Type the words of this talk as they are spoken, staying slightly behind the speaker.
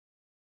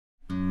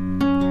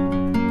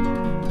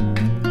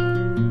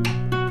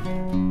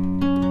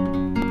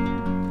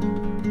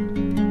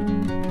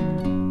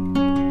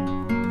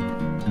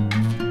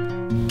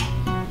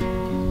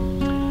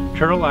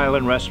Turtle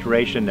Island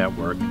Restoration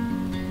Network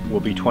will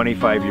be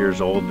 25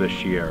 years old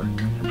this year.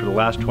 And for the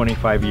last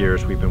 25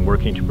 years, we've been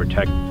working to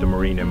protect the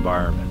marine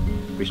environment.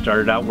 We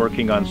started out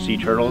working on sea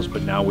turtles,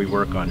 but now we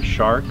work on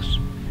sharks,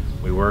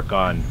 we work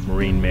on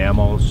marine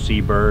mammals,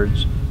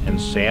 seabirds,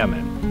 and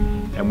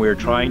salmon. And we're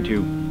trying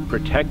to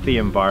protect the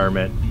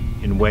environment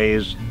in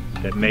ways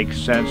that make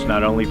sense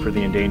not only for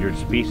the endangered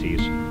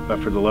species,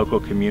 but for the local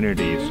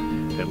communities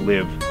that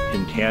live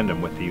in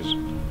tandem with these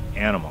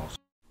animals.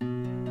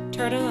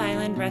 Turtle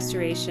Island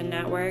Restoration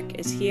Network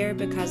is here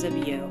because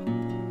of you.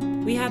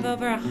 We have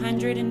over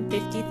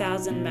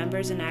 150,000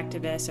 members and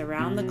activists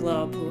around the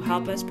globe who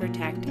help us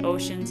protect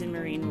oceans and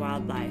marine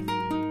wildlife.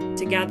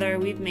 Together,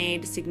 we've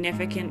made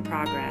significant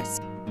progress.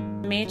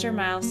 Major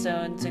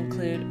milestones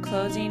include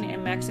closing a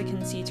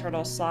Mexican sea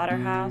turtle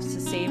slaughterhouse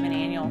to save an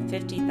annual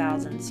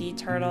 50,000 sea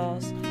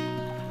turtles,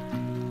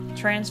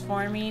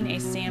 transforming a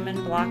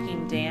salmon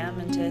blocking dam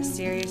into a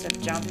series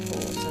of jump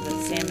pools so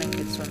that salmon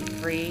could swim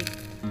free,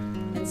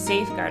 and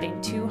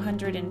safeguarding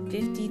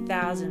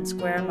 250,000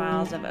 square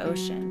miles of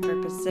ocean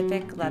for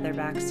Pacific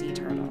leatherback sea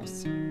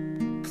turtles.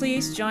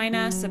 Please join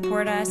us,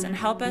 support us, and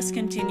help us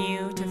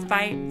continue to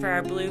fight for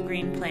our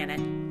blue-green planet.